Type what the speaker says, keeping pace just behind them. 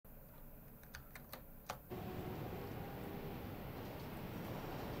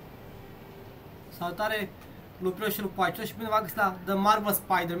Salutare, lui Pro și lui Pacio și bine v-am găsit la The Marvel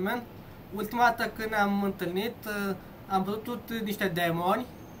Spider-Man. Ultima dată când ne-am întâlnit, am văzut niște demoni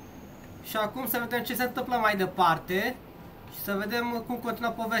și acum să vedem ce se întâmplă mai departe și să vedem cum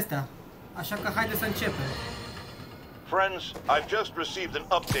continuă povestea. Așa că haideți să începem. Friends, I've just received an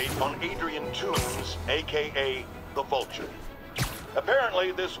update on Adrian Toombs, aka the Vulture.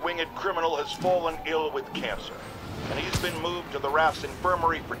 Apparently, this winged criminal has fallen ill with cancer, and he's been moved to the Raft's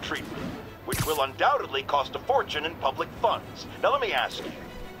infirmary for treatment, which will undoubtedly cost a fortune in public funds. Now let me ask you,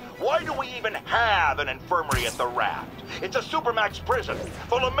 why do we even have an infirmary at the Raft? It's a supermax prison,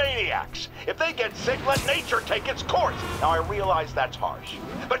 full of maniacs. If they get sick, let nature take its course. Now I realize that's harsh,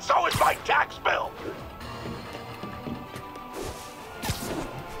 but so is my tax bill.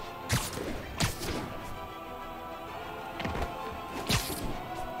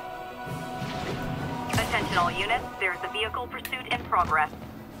 Attention all units, there's a vehicle pursuit in progress.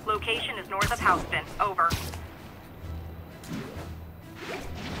 Location is north of Houston. Over.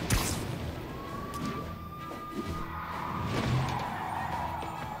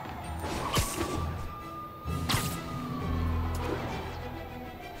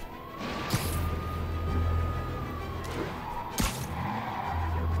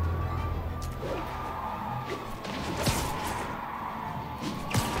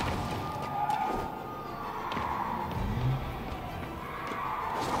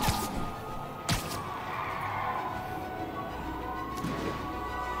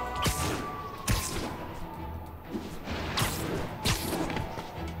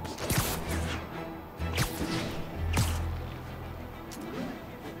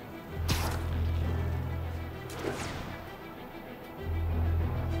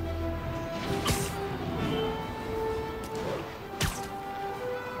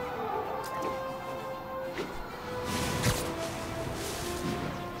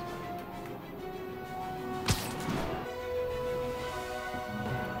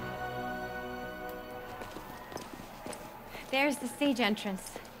 There's the stage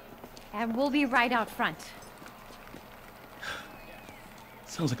entrance. And we'll be right out front.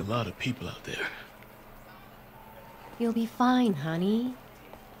 Sounds like a lot of people out there. You'll be fine, honey.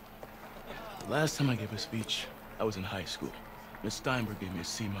 The last time I gave a speech, I was in high school. Miss Steinberg gave me a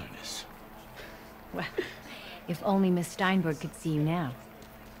C-. Well, if only Miss Steinberg could see you now.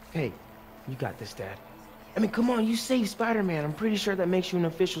 Hey, you got this, Dad. I mean, come on, you saved Spider-Man. I'm pretty sure that makes you an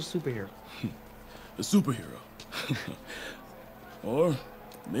official superhero. A superhero. Or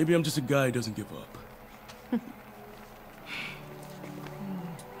maybe I'm just a guy who doesn't give up.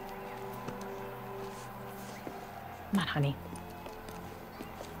 Come on, honey.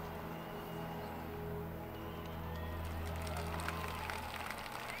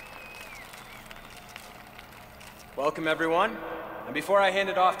 Welcome, everyone. And before I hand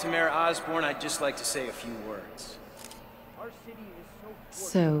it off to Mayor Osborn, I'd just like to say a few words.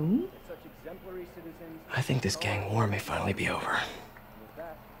 So? I think this gang war may finally be over.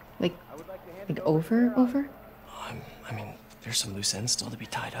 Like over? I mean, there's some loose ends still to be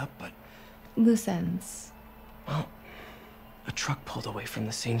tied up, but... Loose ends. Well, a truck pulled away from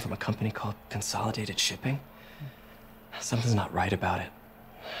the scene from a company called Consolidated Shipping. Something's not right about it.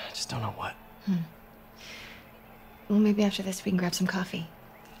 I just don't know what. Well, maybe after this we can grab some coffee.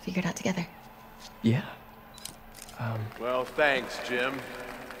 Figure it out together. Yeah. Well, thanks, Jim.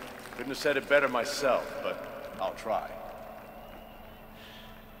 Couldn't have said it better myself, but I'll try.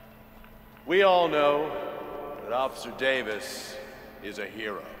 We all know that Officer Davis is a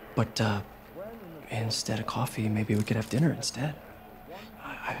hero. But, instead of coffee, maybe we could have dinner instead.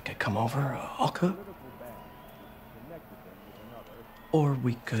 I could come over, I'll cook. Or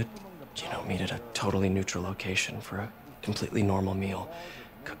we could, meet at a totally neutral location for a completely normal meal,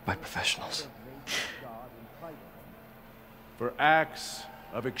 cooked by professionals. For acts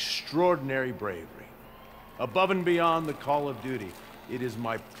of extraordinary bravery, above and beyond the call of duty, it is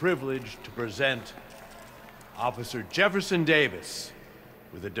my privilege to present Officer Jefferson Davis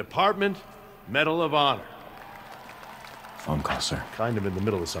with the Department Medal of Honor. Phone call, sir. Kind of in the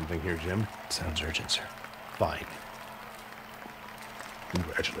middle of something here, Jim. Sounds urgent, sir. Fine.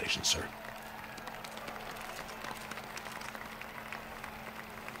 Congratulations, sir.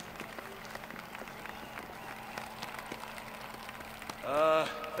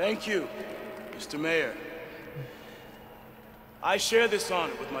 Thank you, Mr. Mayor. I share this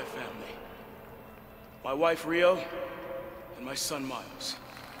honor with my family. My wife, Rio, and my son, Miles.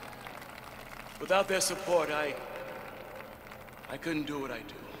 Without their support, I couldn't do what I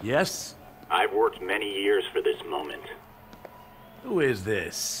do. Yes? I've worked many years for this moment. Who is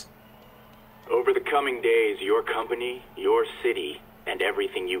this? Over the coming days, your company, your city, and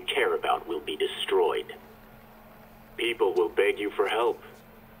everything you care about will be destroyed. People will beg you for help,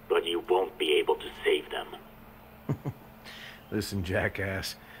 but you won't be able to save them. Listen,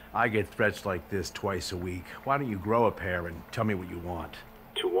 jackass, I get threats like this twice a week. Why don't you grow a pair and tell me what you want?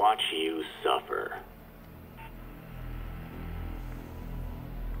 To watch you suffer.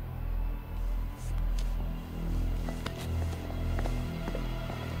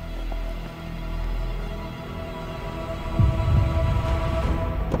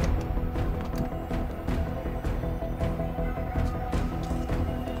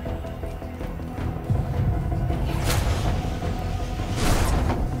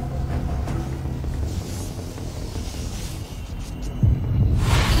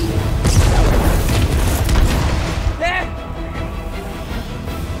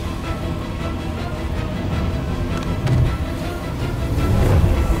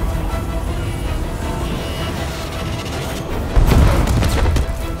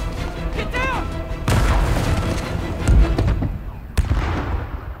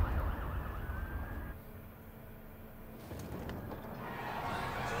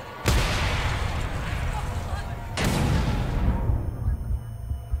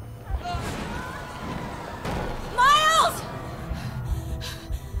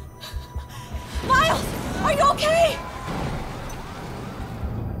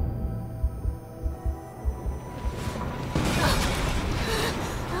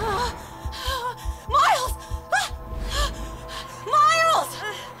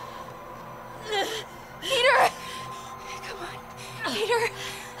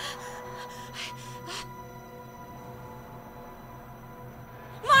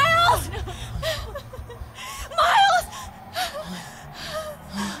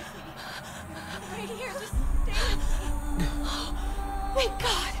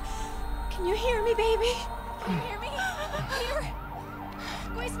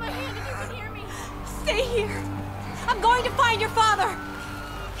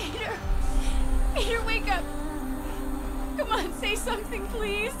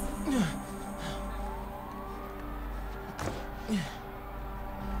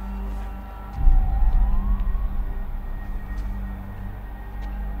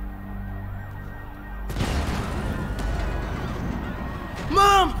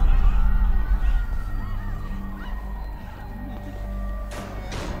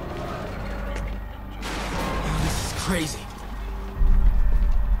 Crazy.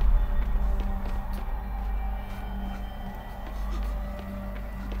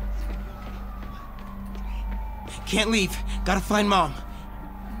 Can't leave. Gotta find Mom.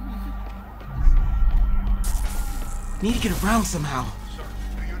 Need to get around somehow. Sir,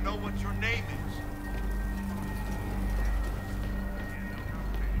 do you know what your name is?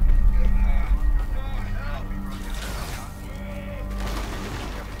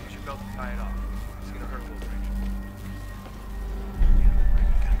 Use your belt to tie it off. It's gonna hurt a little bit. You're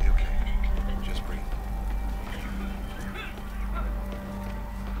gonna be okay. Just breathe. I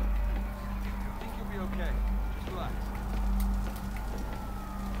think you'll be okay. Just relax.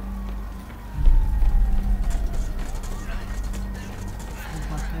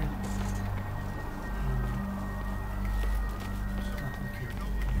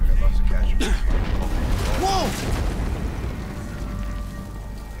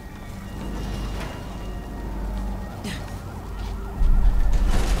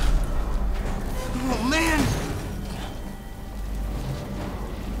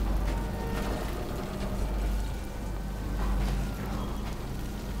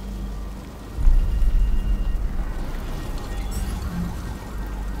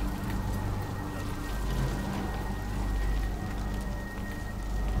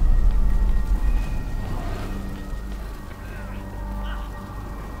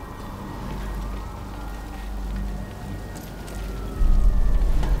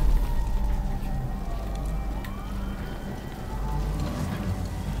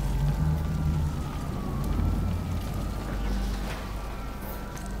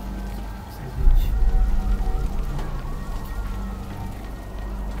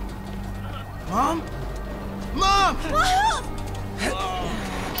 Mom? Mom! Miles!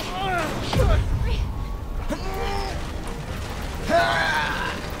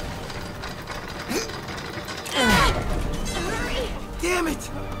 Damn it!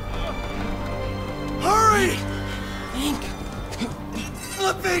 Hurry! Think.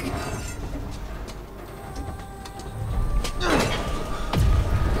 Flipping! Miles!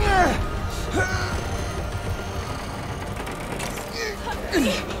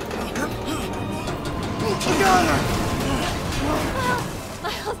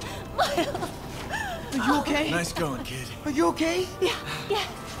 Miles! Are you okay? Nice going, kid. Are you okay? Yeah.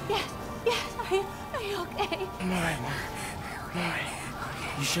 Are you okay? I'm alright, Mom. I'm alright.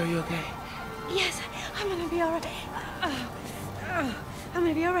 You sure you're okay? Yes, I'm gonna be alright. I'm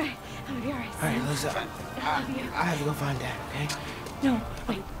gonna be alright. Alright, Lisa. I have to go find Dad, okay? No,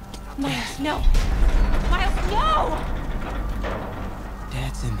 wait. Miles, no! Miles, no!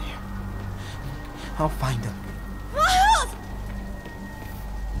 Dad's in there. I'll find him. Miles!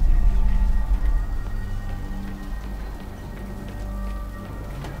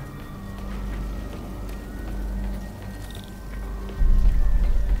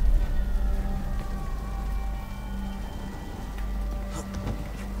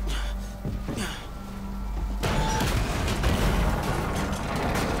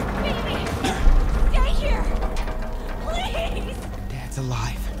 Dad's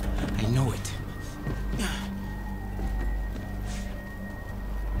alive. I know it.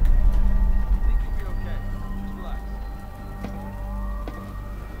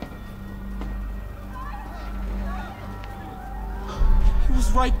 He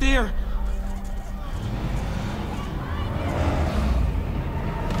was right there.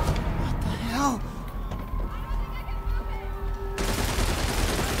 What the hell?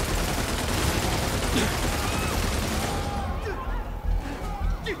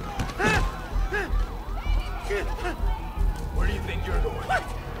 Where do you think you're going? What?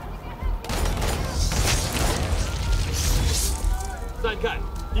 再看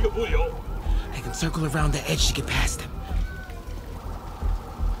一个步流。I can circle around the edge to get past him.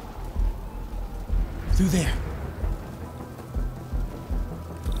 Through there.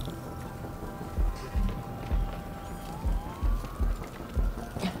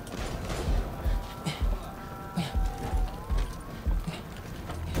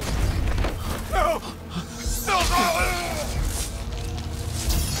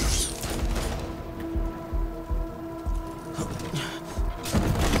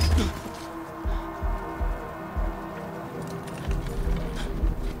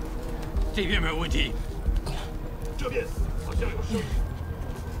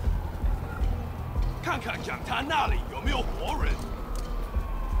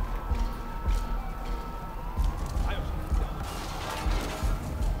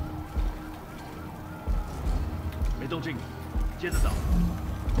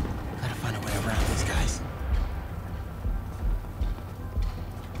 Gotta find a way around these guys.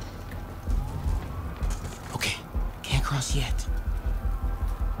 Okay, can't cross yet.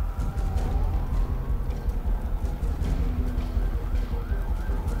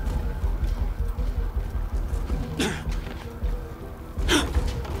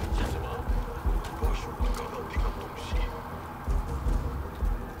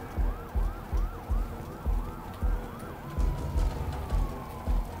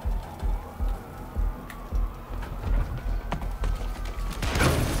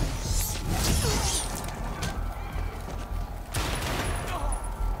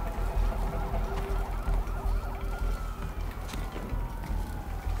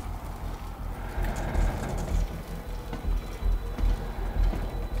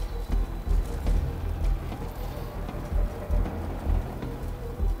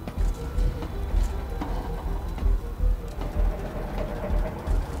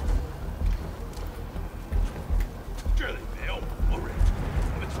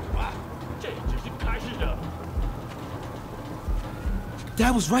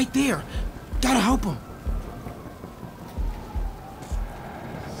 Dad was right there. Gotta help him.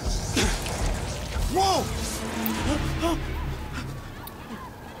 Whoa!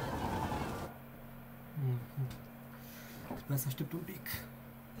 Trebuie să aștept un pic.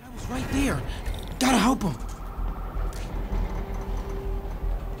 Dad was right there. Gotta help him.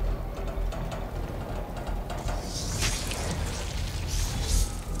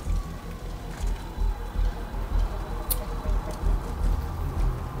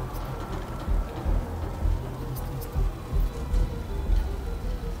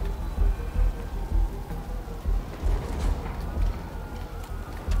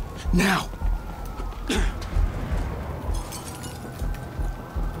 Now!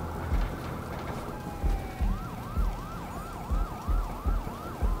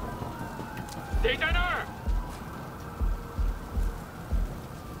 Stay在那儿！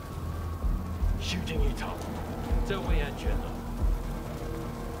虚惊一场，真为安全了。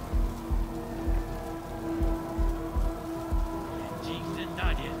谨慎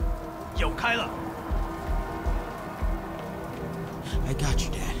大点，有开了。I got you,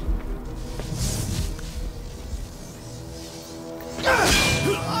 Dad.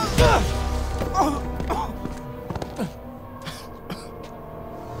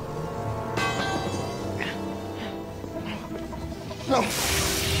 No.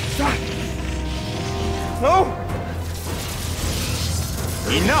 Stop. No.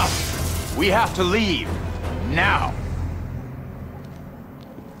 Enough! We have to leave. Now.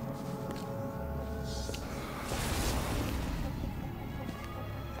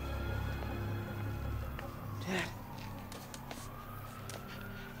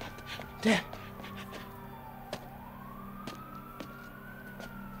 Dad.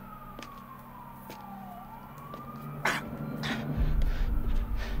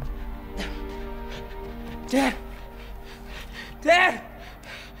 Dad! Dad!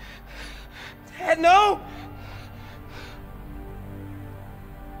 Dad, no!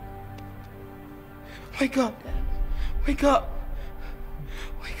 Wake up, Dad. Wake up.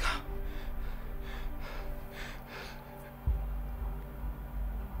 Wake up.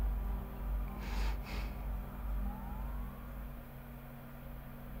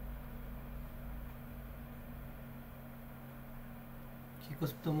 Și cu o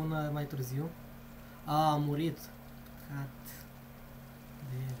săptămână mai târziu a murit.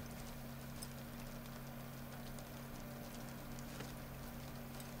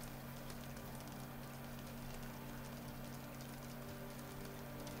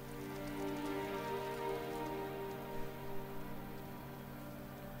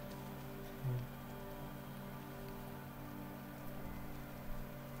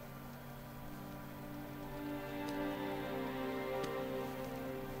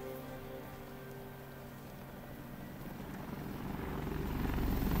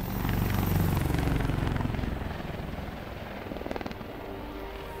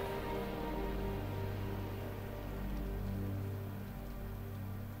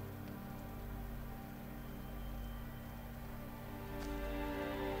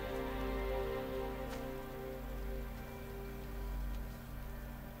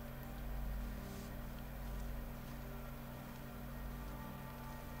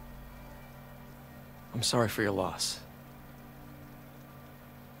 I'm sorry for your loss.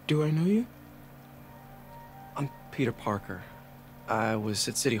 Do I know you? I'm Peter Parker. I was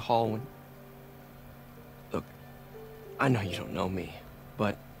at City Hall when... Look, I know you don't know me,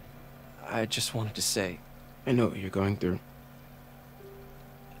 but I just wanted to say... I know what you're going through.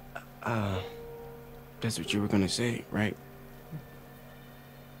 That's what you were gonna say, right?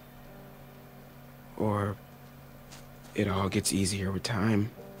 Or it all gets easier with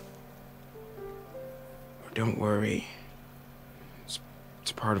time. Or don't worry.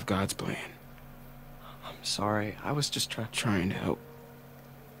 It's part of God's plan. I'm sorry. I was just trying to help.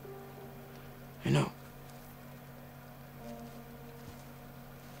 I know.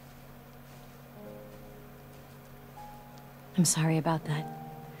 I'm sorry about that.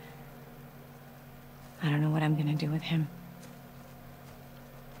 I don't know what I'm gonna do with him.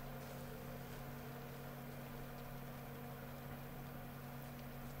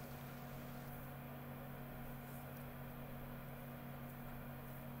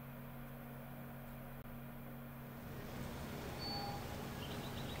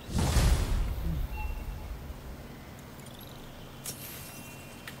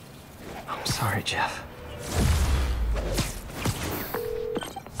 I'm sorry, Jeff.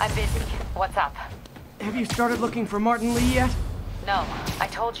 I'm busy. What's up? Have you started looking for Martin Lee yet? No, I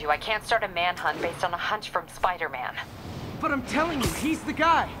told you I can't start a manhunt based on a hunch from Spider-Man. But I'm telling you, he's the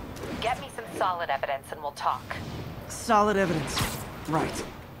guy. Get me some solid evidence and we'll talk. Solid evidence. Right.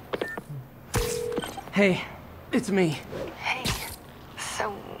 Hey, it's me. Hey,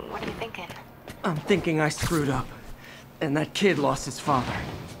 so what are you thinking? I'm thinking I screwed up. And that kid lost his father.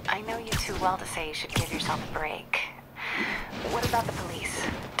 I know you too well to say you should give yourself a break. What about the police?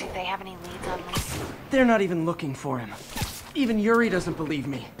 Do they have any leads on me? They're not even looking for him. Even Yuri doesn't believe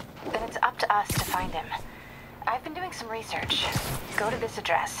me. Then it's up to us to find him. I've been doing some research. Go to this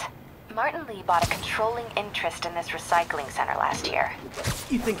address. Martin Lee bought a controlling interest in this recycling center last year.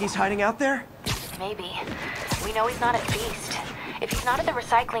 You think he's hiding out there? Maybe. We know he's not at Feast. If he's not at the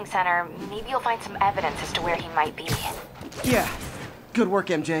recycling center, maybe you'll find some evidence as to where he might be. Yeah. Good work,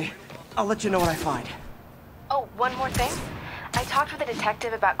 MJ. I'll let you know what I find. Oh, one more thing. I talked with a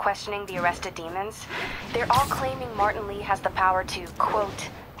detective about questioning the arrested demons. They're all claiming Martin Lee has the power to, quote,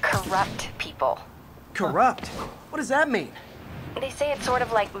 corrupt people. Corrupt? What does that mean? They say it's sort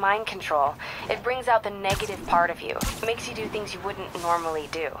of like mind control. It brings out the negative part of you. Makes you do things you wouldn't normally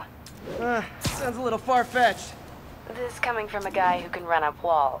do. Sounds a little far-fetched. This coming from a guy who can run up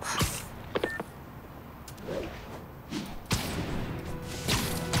walls.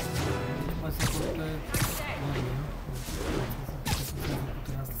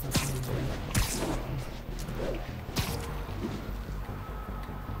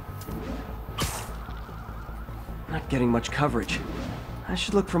 Not getting much coverage. I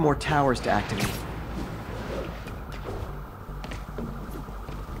should look for more towers to activate.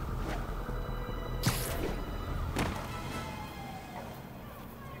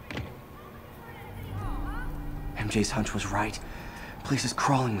 MJ's hunch was right. Place is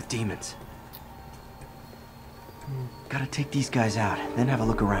crawling with demons. Gotta take these guys out, then have a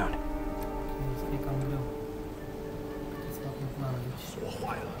look around. 说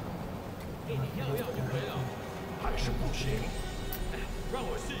坏了，还是不行。让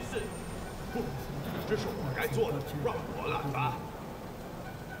我试一试。不，这是我该做的，让我来吧。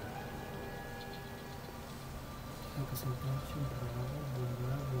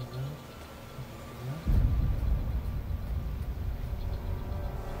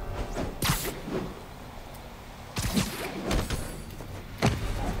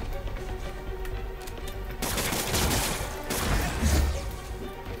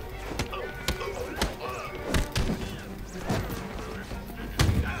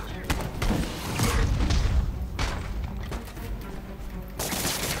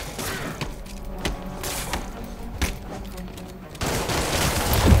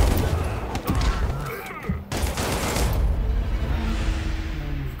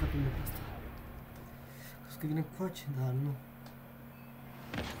 Că vine încoace, dar nu.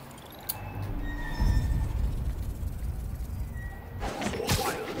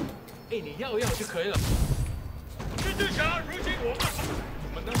 Ei, 你要就可以了。蜘蛛侠，如今我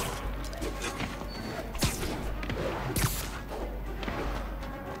们呢？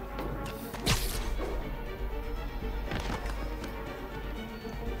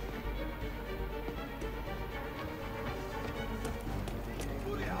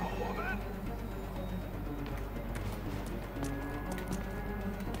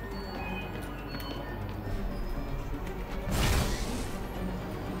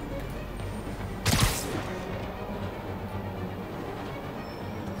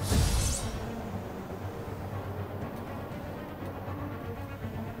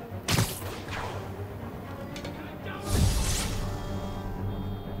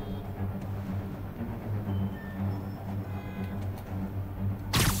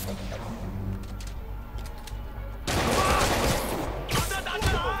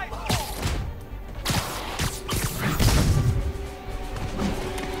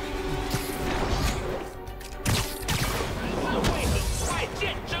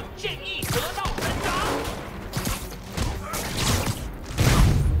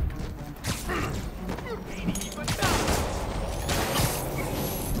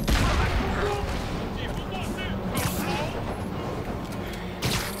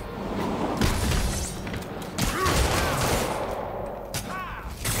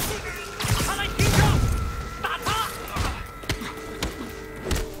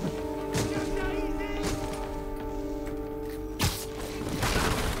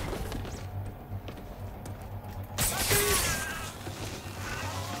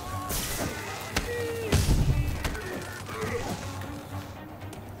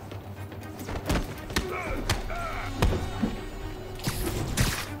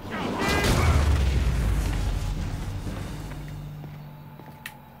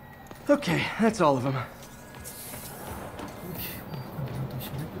 Okay, that's all of them.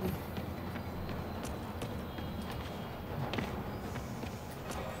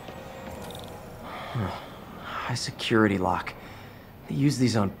 High security lock. They use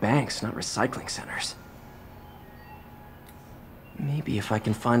these on banks, not recycling centers. Maybe if I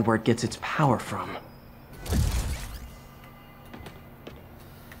can find where it gets its power from.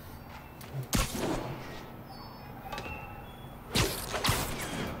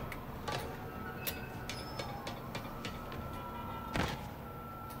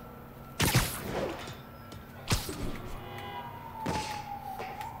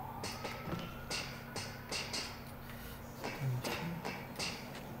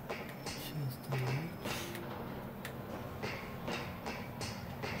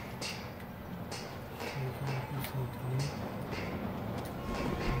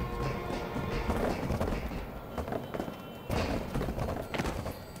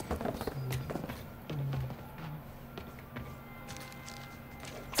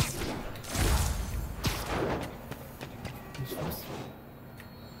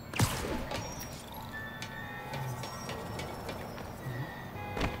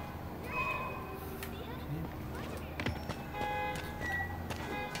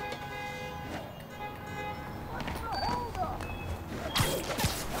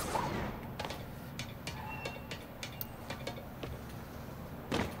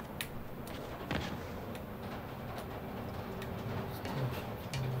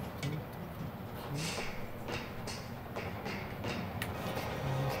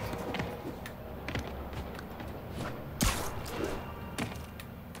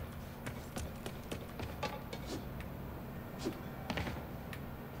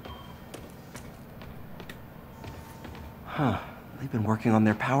 Huh. They've been working on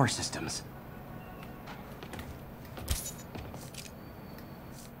their power systems.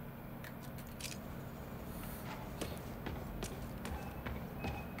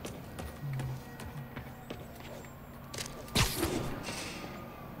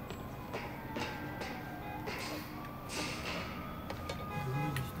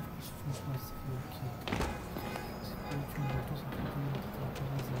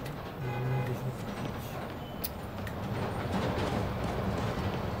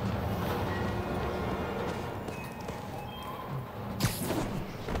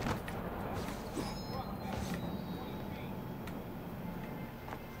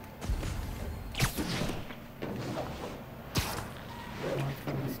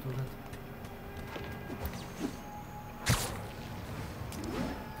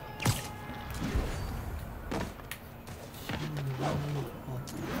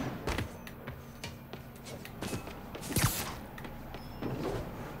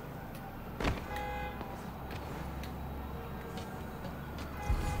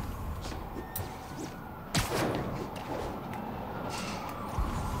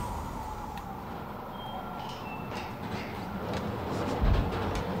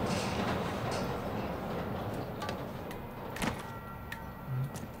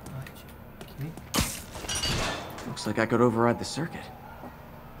 Looks like I could override the circuit.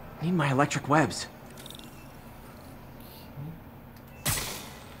 Need my electric webs.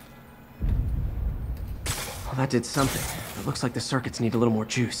 Well, that did something. It looks like the circuits need a little more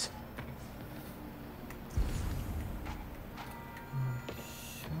juice.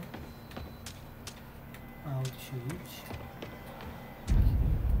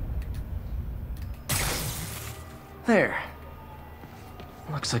 There.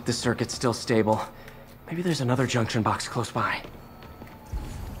 Looks like the circuit's still stable. Maybe there's another junction box close by.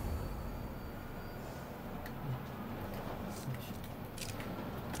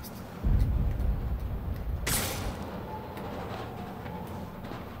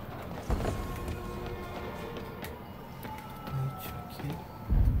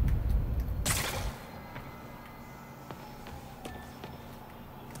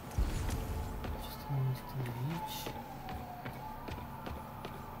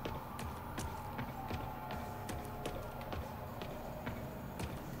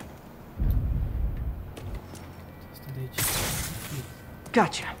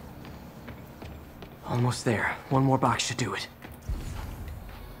 Gotcha. Almost there. One more box should do it.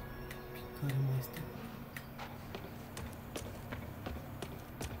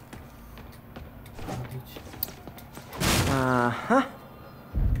 Uh-huh.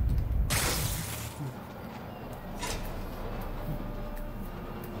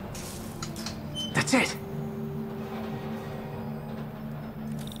 That's it.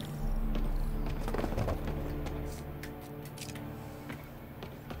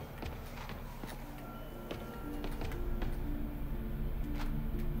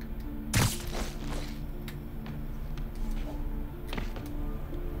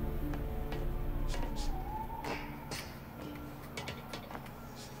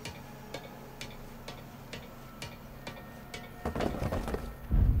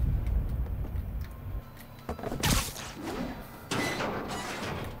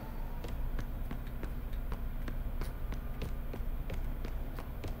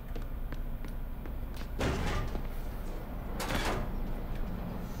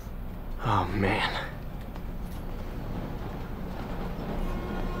 Oh, man.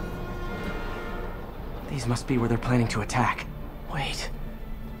 These must be where they're planning to attack. Wait.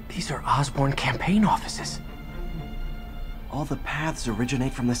 These are Osborn campaign offices. All the paths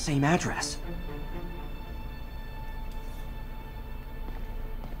originate from the same address.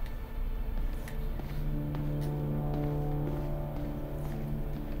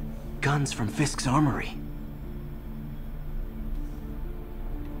 Guns from Fisk's armory.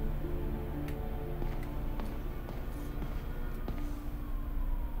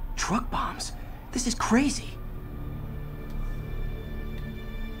 Truck bombs? This is crazy.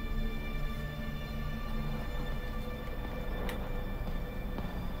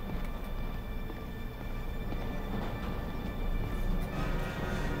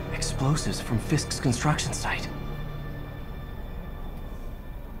 Explosives from Fisk's construction site.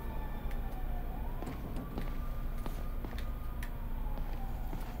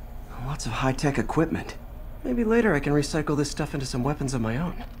 Lots of high-tech equipment. Maybe later I can recycle this stuff into some weapons of my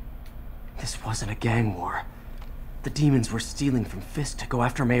own. This wasn't a gang war. The demons were stealing from Fisk to go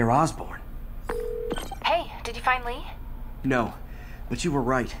after Mayor Osborn. Hey, did you find Lee? No, but you were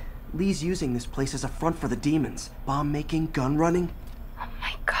right. Lee's using this place as a front for the demons. Bomb-making, gun-running. Oh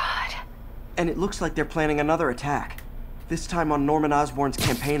my god. And it looks like they're planning another attack. this time on Norman Osborn's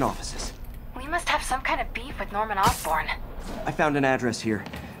campaign offices. We must have some kind of beef with Norman Osborn. I found an address here.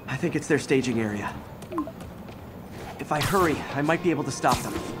 I think it's their staging area. If I hurry, I might be able to stop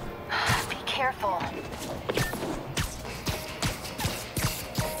them. Be careful.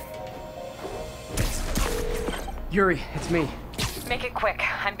 Yuri, it's me. Make it quick.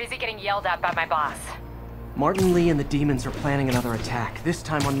 I'm busy getting yelled at by my boss. Martin Lee and the demons are planning another attack, this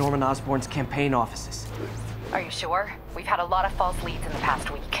time on Norman Osborn's campaign offices. Are you sure? We've had a lot of false leads in the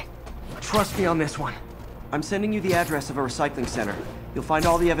past week. Trust me on this one. I'm sending you the address of a recycling center. You'll find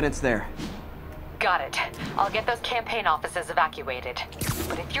all the evidence there. Got it. I'll get those campaign offices evacuated.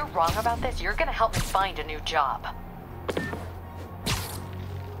 But if you're wrong about this, you're gonna help me find a new job.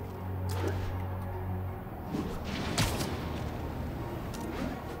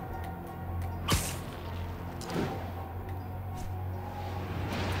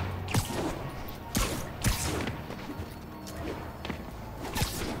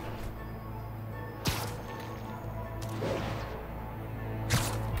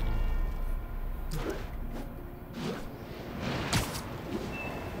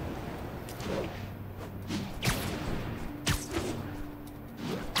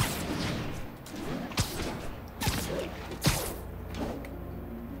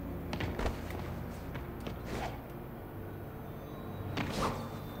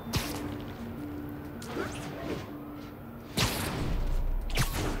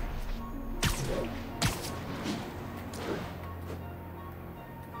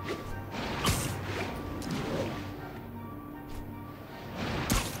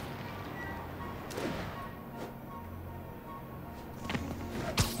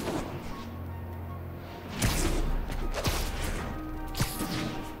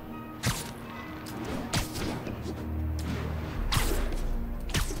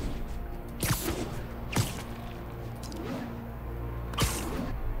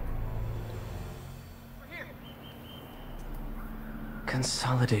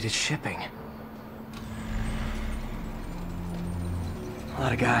 Consolidated shipping. A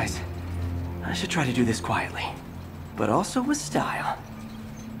lot of guys. I should try to do this quietly, but also with style.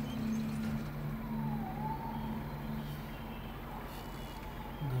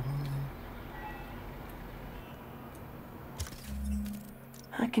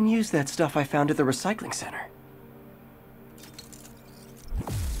 I can use that stuff I found at the recycling center.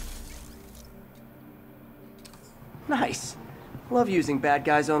 Nice. Love using bad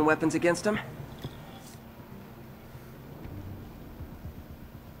guys' own weapons against them.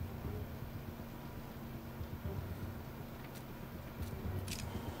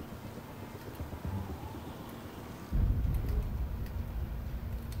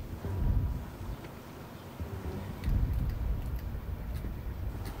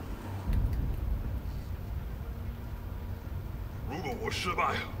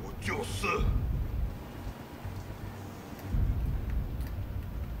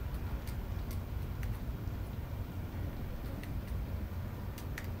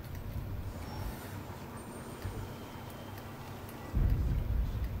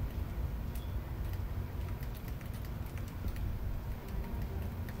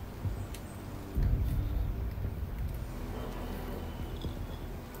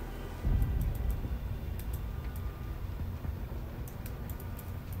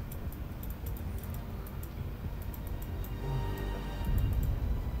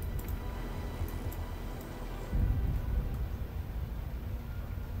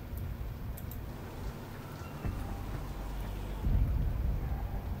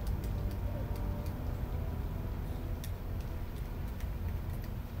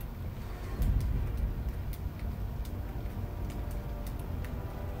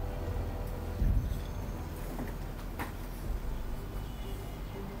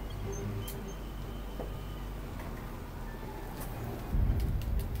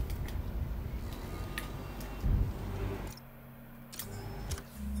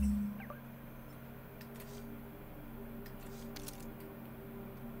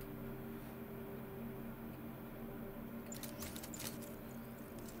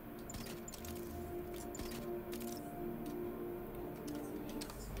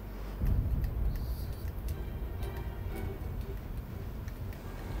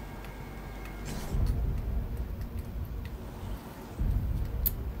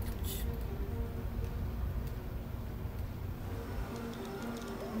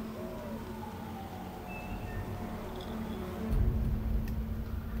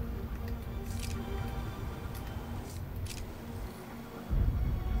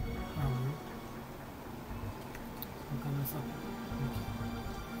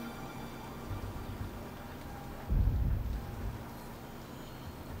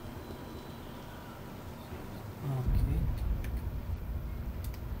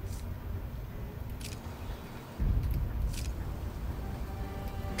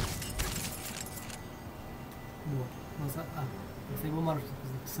 să... Să-i bombarul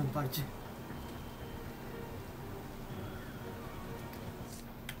să întoarce.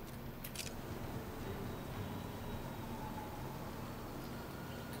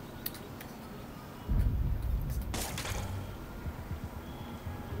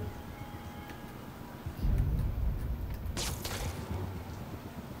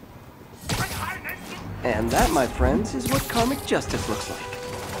 And that, my friends, is what karmic justice looks like.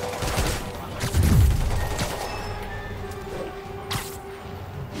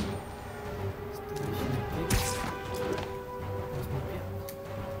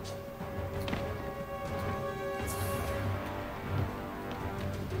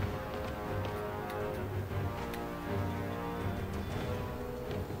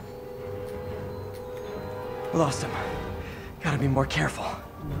 Lost him. Gotta be more careful.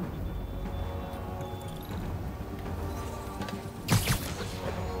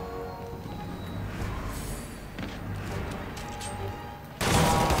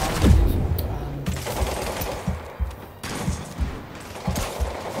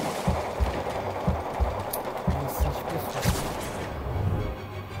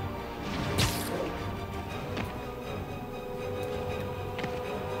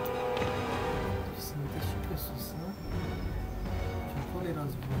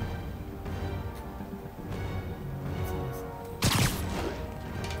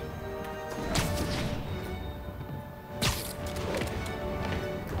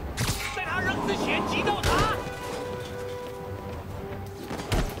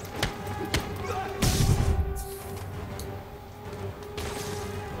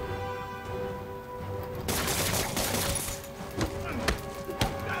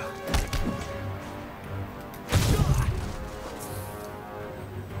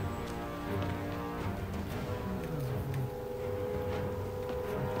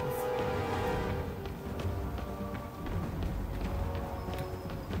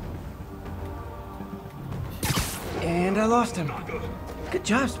 And I lost him. Good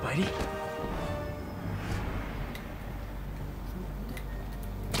job, Spidey.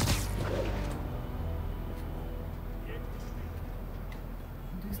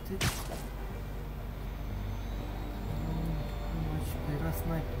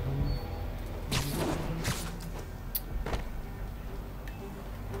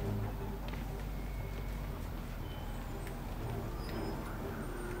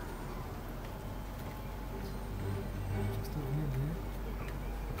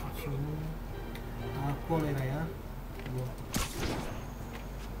 Acolo era ea. Bun.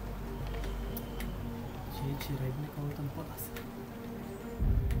 Ce era bine că uităm pe asta.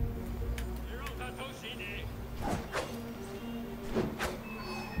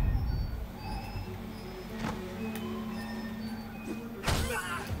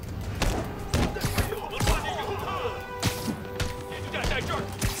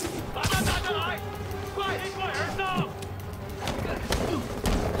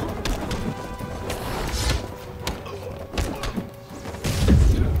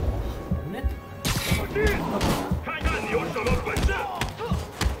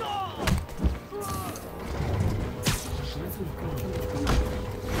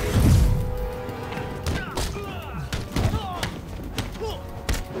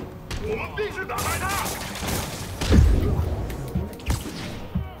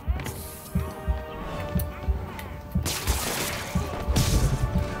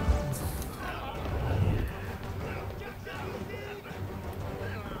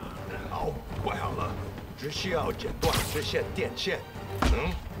需要剪断支线电线。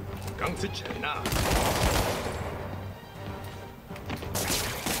钢丝尘啊！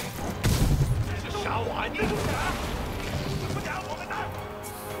杀我啊你！不打我们的！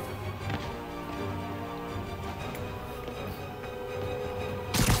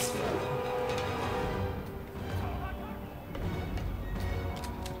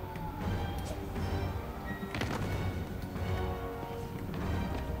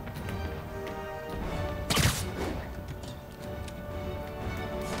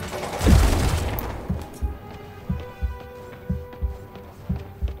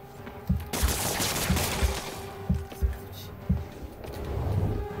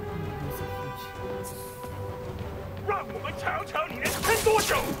瞧瞧你能撑多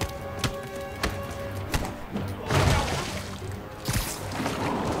久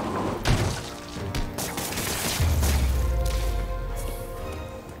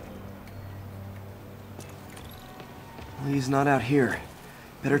！He's not out here.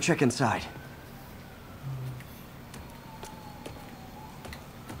 Better check inside.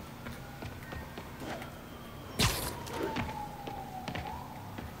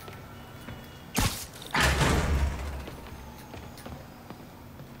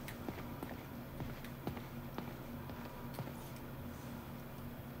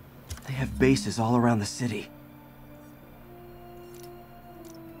 bases all around the city.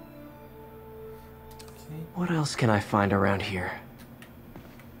 What else can I find around here?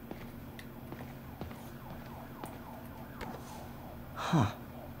 Huh.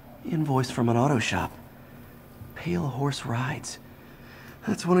 Invoice from an auto shop. Pale Horse Rides.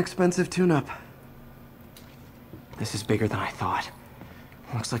 That's one expensive tune-up. This is bigger than I thought.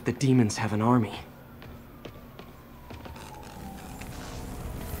 Looks like the demons have an army.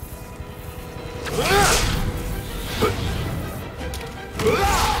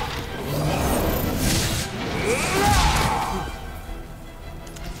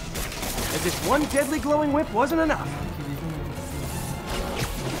 As if one deadly glowing whip wasn't enough.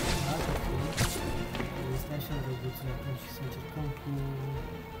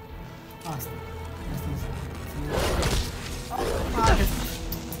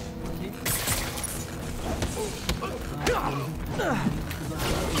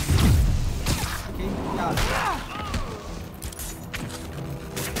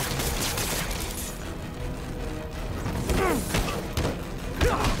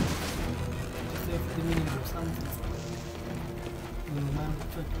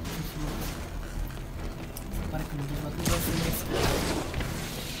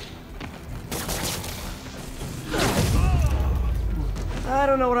 I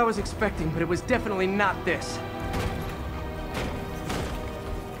don't know what I was expecting, but it was definitely not this.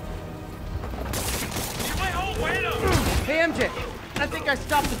 Hey MJ, I think I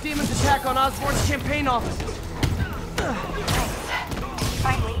stopped the demon's attack on Osborn's campaign offices.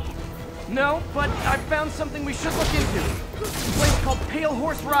 Finally. No, but I found something we should look into. A place called Pale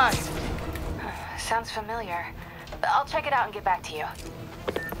Horse Rides. Sounds familiar. I'll check it out and get back to you.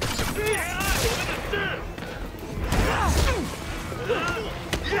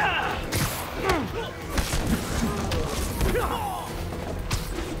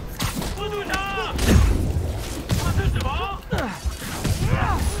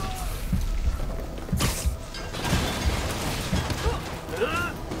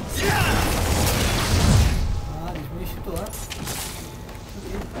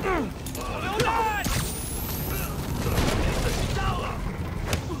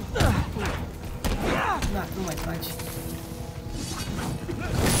 Nu mai faci.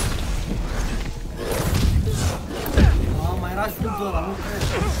 Mai era și ăla, nu cred.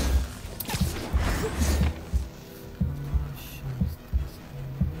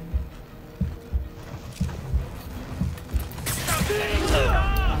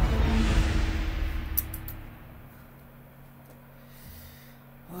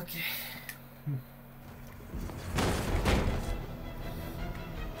 Ok.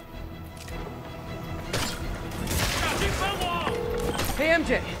 Hey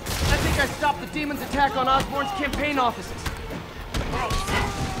MJ, I think I stopped the demon's attack on Osborn's campaign offices. Nice.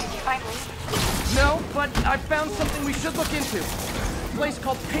 Did you find Lee? No, but I found something we should look into. A place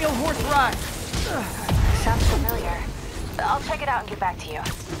called Pale Horse Rides. Sounds familiar. I'll check it out and get back to you.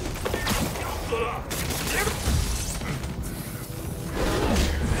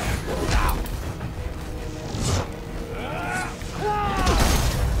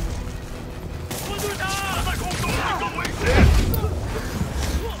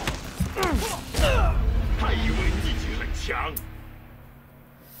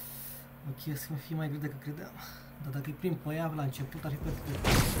 Ok, să fie mai greu decât credeam. Dar dacă îi prind pe ea la început, ar fi perfect.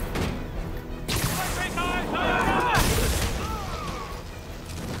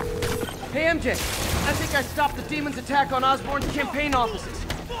 Hey MJ, I think I stopped the demon's attack on Osborn's campaign offices.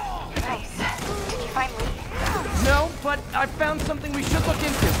 Nice. Did you find Lee? No, but I found something we should look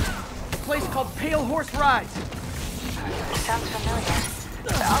into. A place called Pale Horse Rides. Sounds familiar.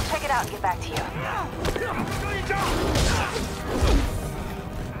 I'll check it out and get back to you.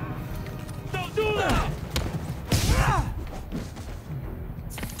 Don't do that!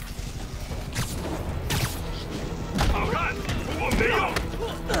 好看，我没用。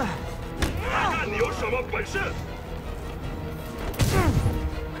看你有什么本事！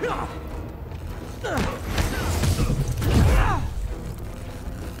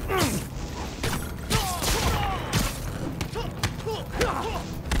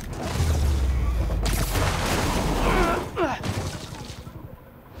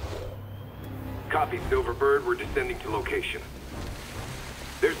 Copy, Silverbird. We're descending to location.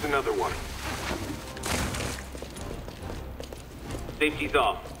 There's another one. Safety's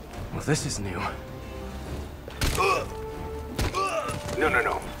off. Well, this is new.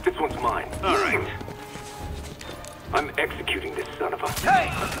 No. This one's mine. All right. I'm executing this son of a...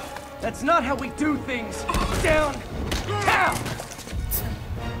 Hey! That's not how we do things. Down! Down!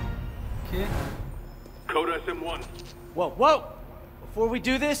 Okay. Code SM1. Whoa! Before we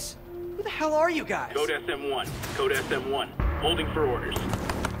do this, Who the hell are you guys? Code SM1. Code SM1. Holding for orders.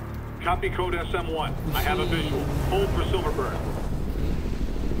 Copy code SM1. I have a visual. Hold for Silverburn.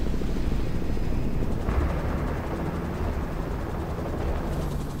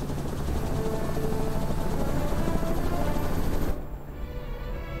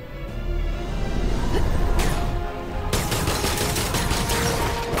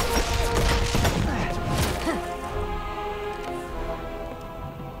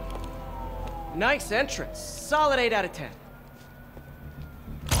 Nice entrance. Solid 8 out of 10.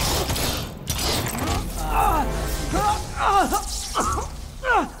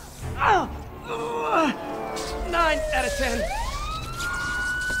 9 out of 10.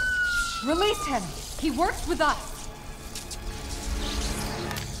 Release him. He works with us.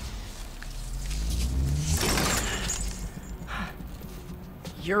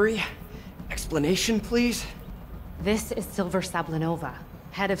 Yuri, explanation, please? This is Silver Sablinova,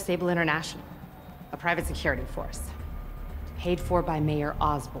 head of Sable International, a private security force. Paid for by Mayor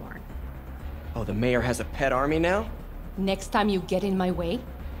Osborn. Oh, the mayor has a pet army now? Next time you get in my way,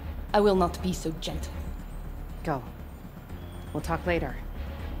 I will not be so gentle. Go. We'll talk later.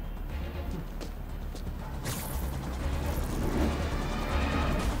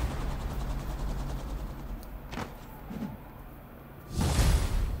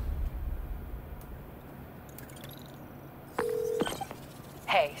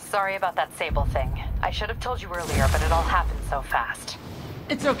 Hey, sorry about that Sable thing. I should have told you earlier, but it all happened so fast.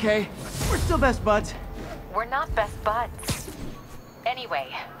 It's okay. We're still best buds. We're not best buds. Anyway,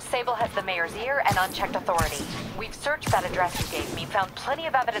 Sable has the mayor's ear and unchecked authority. We've searched that address you gave me, found plenty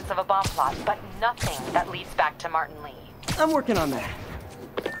of evidence of a bomb plot, but nothing that leads back to Martin Lee. I'm working on that.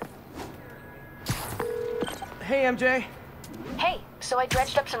 Hey, MJ. Hey, so I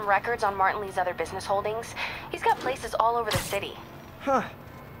dredged up some records on Martin Lee's other business holdings. He's got places all over the city. Huh.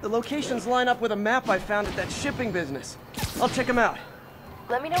 The locations line up with a map I found at that shipping business. I'll check them out.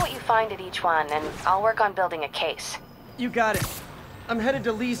 Let me know what you find at each one, and I'll work on building a case. You got it. I'm headed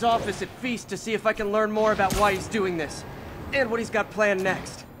to Lee's office at Feast to see if I can learn more about why he's doing this. And what he's got planned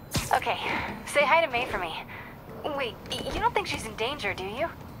next. Okay, say hi to May for me. Wait, you don't think she's in danger, do you?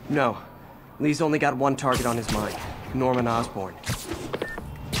 No. Lee's only got one target on his mind. Norman Osborn.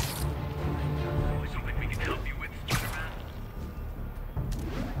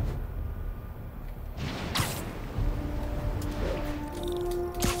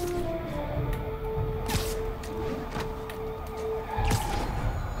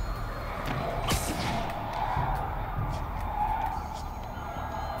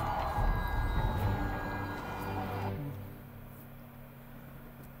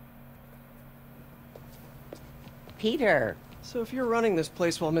 Peter. So if you're running this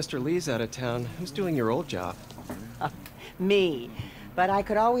place while Mr. Lee's out of town, who's doing your old job? Me. But I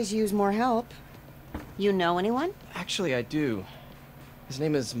could always use more help. You know anyone? Actually, I do. His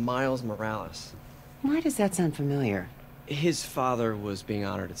name is Miles Morales. Why does that sound familiar? His father was being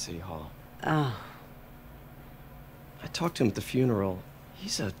honored at City Hall. Oh. I talked to him at the funeral.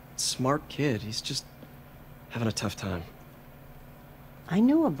 He's a smart kid. He's just having a tough time. I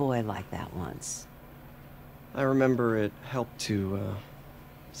knew a boy like that once. I remember it helped to,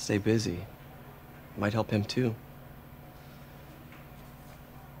 stay busy. Might help him, too.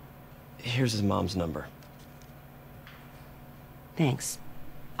 Here's his mom's number. Thanks.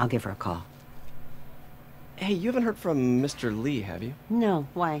 I'll give her a call. Hey, you haven't heard from Mr. Lee, have you? No,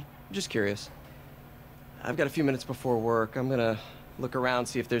 why? Just curious. I've got a few minutes before work. I'm gonna look around,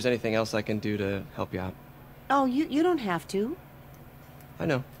 see if there's anything else I can do to help you out. Oh, you don't have to. I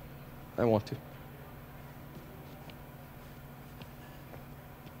know. I want to.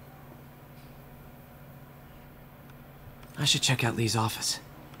 I should check out Lee's office.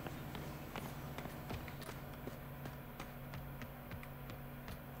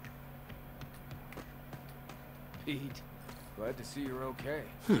 Pete, glad to see you're okay.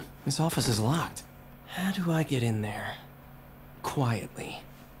 This office is locked. How do I get in there? Quietly.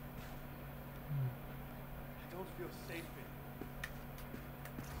 I don't feel safe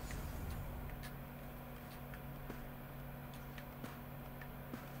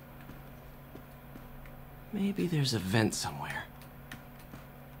in. Maybe there's a vent somewhere.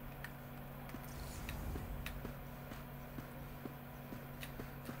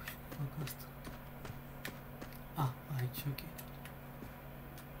 Aici, ok.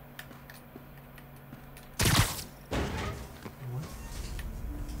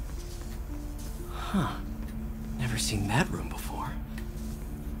 Huh. Never seen that room before.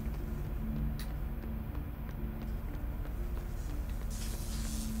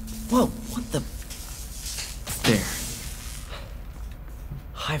 Whoa, what the... There.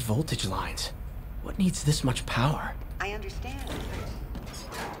 High voltage lines. What needs this much power? I understand.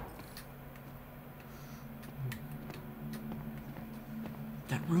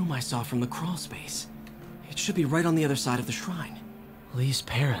 That room I saw from the crawl space. It should be right on the other side of the shrine. Lee's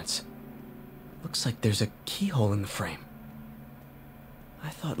parents. Looks like there's a keyhole in the frame. I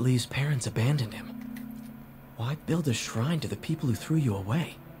thought Lee's parents abandoned him. Why build a shrine to the people who threw you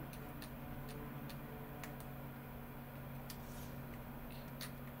away?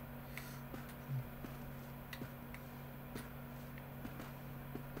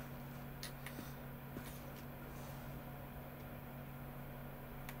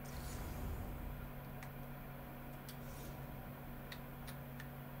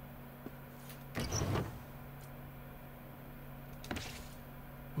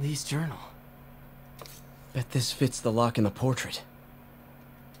 Lee's journal. Bet this fits the lock in the portrait.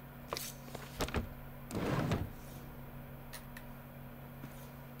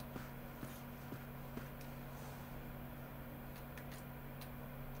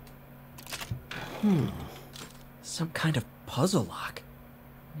 Some kind of puzzle lock.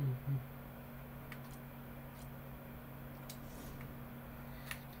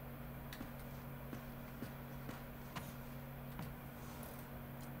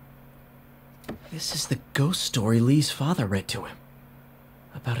 This is the ghost story Lee's father read to him.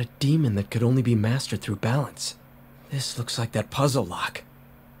 About a demon that could only be mastered through balance. This looks like that puzzle lock.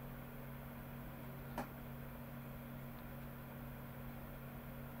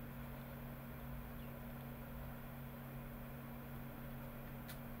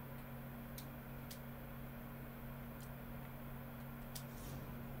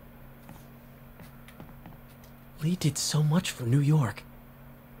 Lee did so much for New York.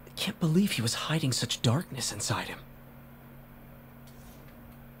 I can't believe he was hiding such darkness inside him.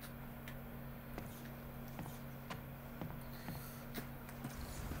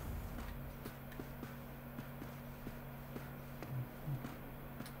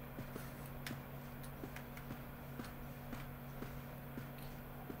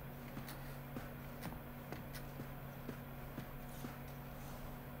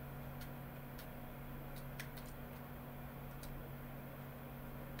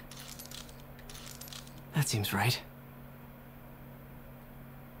 That seems right.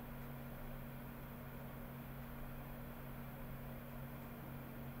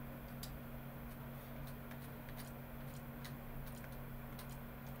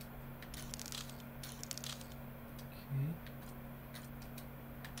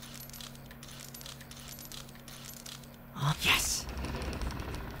 Oh, yes!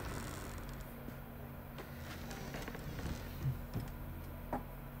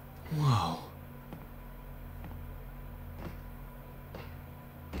 Whoa.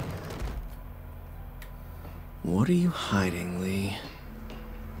 What are you hiding, Lee?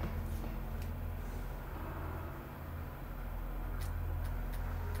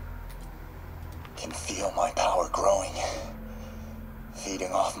 Can feel my power growing,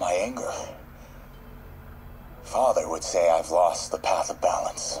 feeding off my anger. Father would say I've lost the path of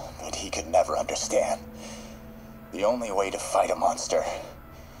balance, but he could never understand. The only way to fight a monster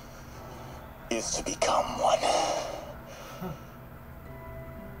is to become one.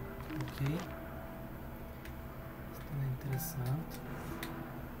 Okay. Interessante.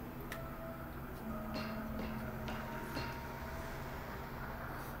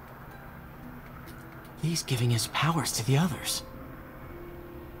 He's giving his powers to the others.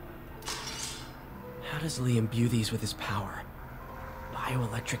 How does Lee imbue these with his power?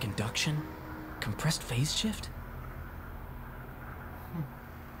 Bioelectric induction? Compressed phase shift?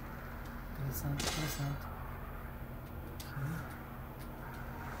 Interessante, interessante.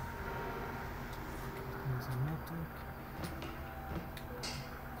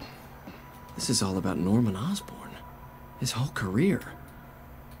 This is all about Norman Osborn. His whole career.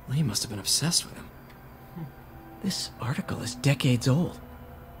 Lee must have been obsessed with him. This article is decades old.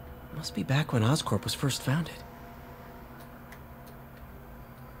 Must be back when Oscorp was first founded.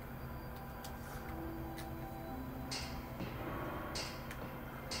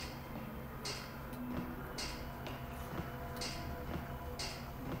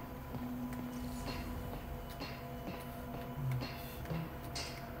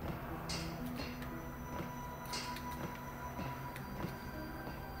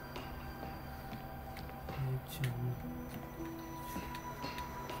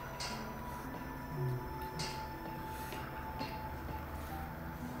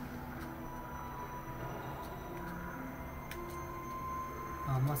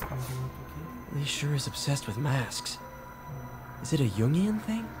 Lee sure is obsessed with masks. Is it a Jungian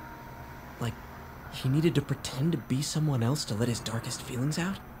thing? Like, he needed to pretend to be someone else to let his darkest feelings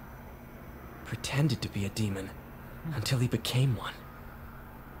out? pretended to be a demon until he became one.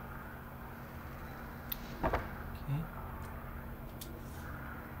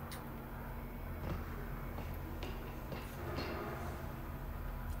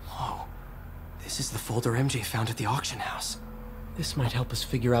 Whoa. This is the folder MJ found at the auction house. This might help us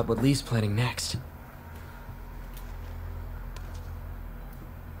figure out what Lee's planning next.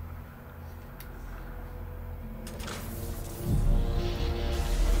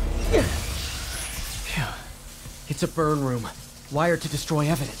 Phew. It's a burn room, wired to destroy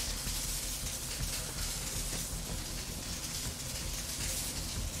evidence.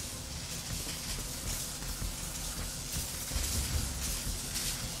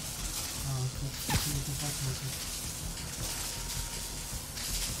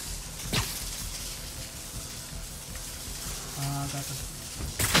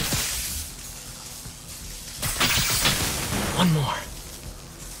 One more.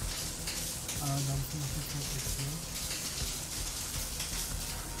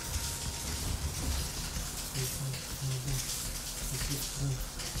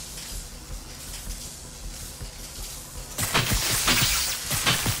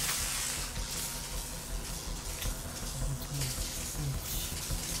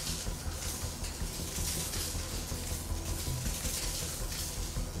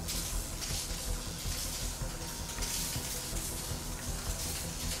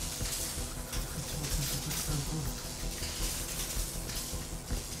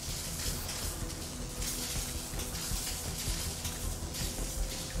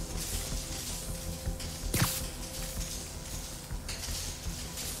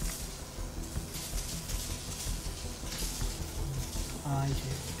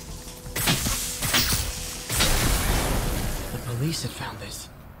 The police had found this.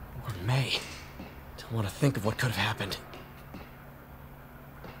 Or may. Don't want to think of what could have happened.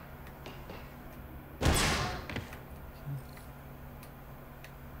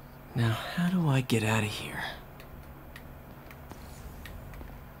 Now, how do I get out of here?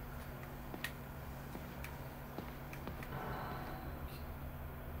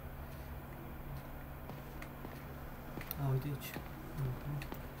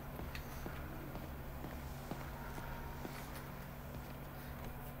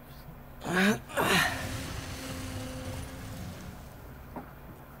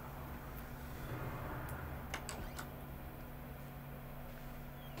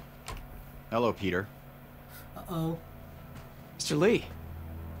 Hello, Peter. Uh-oh. Mr. Lee.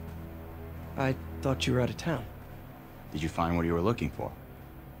 I thought you were out of town. Did you find what you were looking for?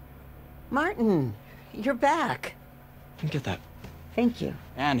 Martin, you're back. Get that. Thank you.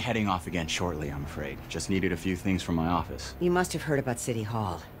 And heading off again shortly, I'm afraid. Just needed a few things from my office. You must have heard about City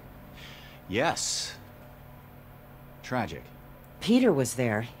Hall. Yes. Tragic. Peter was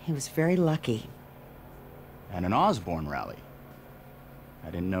there. He was very lucky. And an Osborn rally. I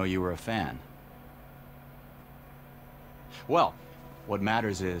didn't know you were a fan. Well, what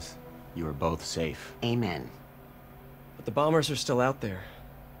matters is you are both safe. Amen. But the bombers are still out there.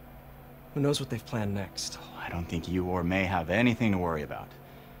 Who knows what they've planned next? I don't think you or May have anything to worry about.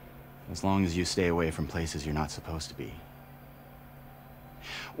 As long as you stay away from places you're not supposed to be.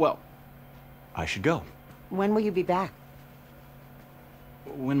 Well, I should go. When will you be back?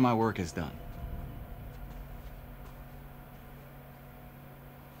 When my work is done.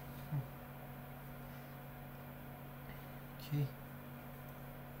 Okay.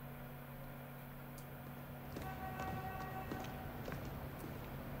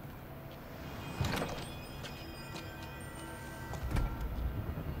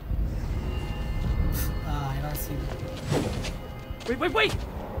 I don't see. Wait!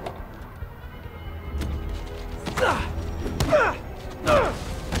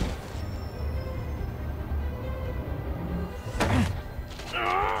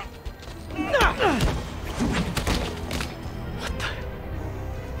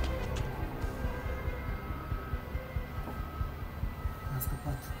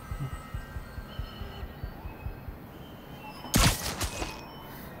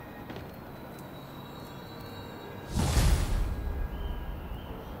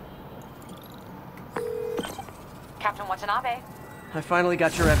 Captain Watanabe. I finally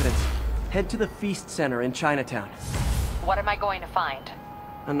got your evidence. Head to the Feast Center in Chinatown. What am I going to find?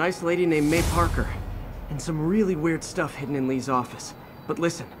 A nice lady named May Parker. And some really weird stuff hidden in Lee's office. But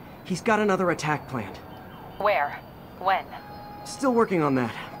listen, he's got another attack planned. Where? When? Still working on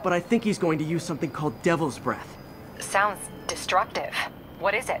that, but I think he's going to use something called Devil's Breath. Sounds destructive.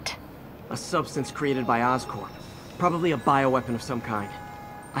 What is it? A substance created by Oscorp. Probably a bioweapon of some kind.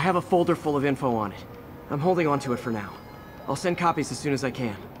 I have a folder full of info on it. I'm holding on to it for now. I'll send copies as soon as I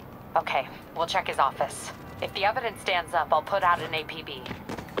can. Okay, we'll check his office. If the evidence stands up, I'll put out an APB.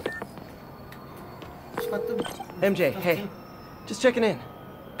 MJ, hey. Just checking in.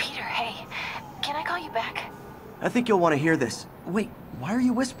 Peter, hey. Can I call you back? I think you'll want to hear this. Wait, why are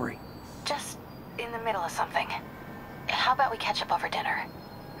you whispering? Just in the middle of something. How about we catch up over dinner?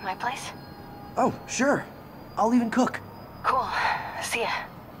 My place? Oh, sure. I'll even cook. Cool. See ya.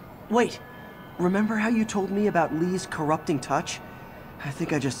 Wait. Remember how you told me about Lee's corrupting touch? I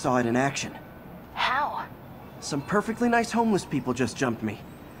think I just saw it in action. How? Some perfectly nice homeless people just jumped me.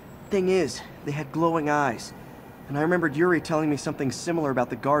 Thing is, they had glowing eyes. And I remembered Yuri telling me something similar about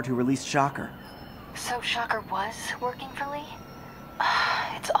the guard who released Shocker. So Shocker was working for Lee?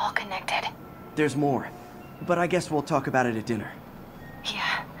 It's all connected. There's more. But I guess we'll talk about it at dinner.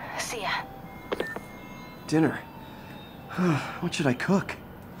 Yeah. See ya. Dinner? What should I cook?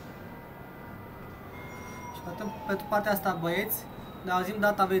 Și atât pentru partea asta, băieți. Ne auzim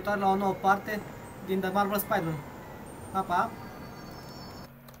data viitoare la o nouă parte din The Marvel's Spider-Man. Pa, pa!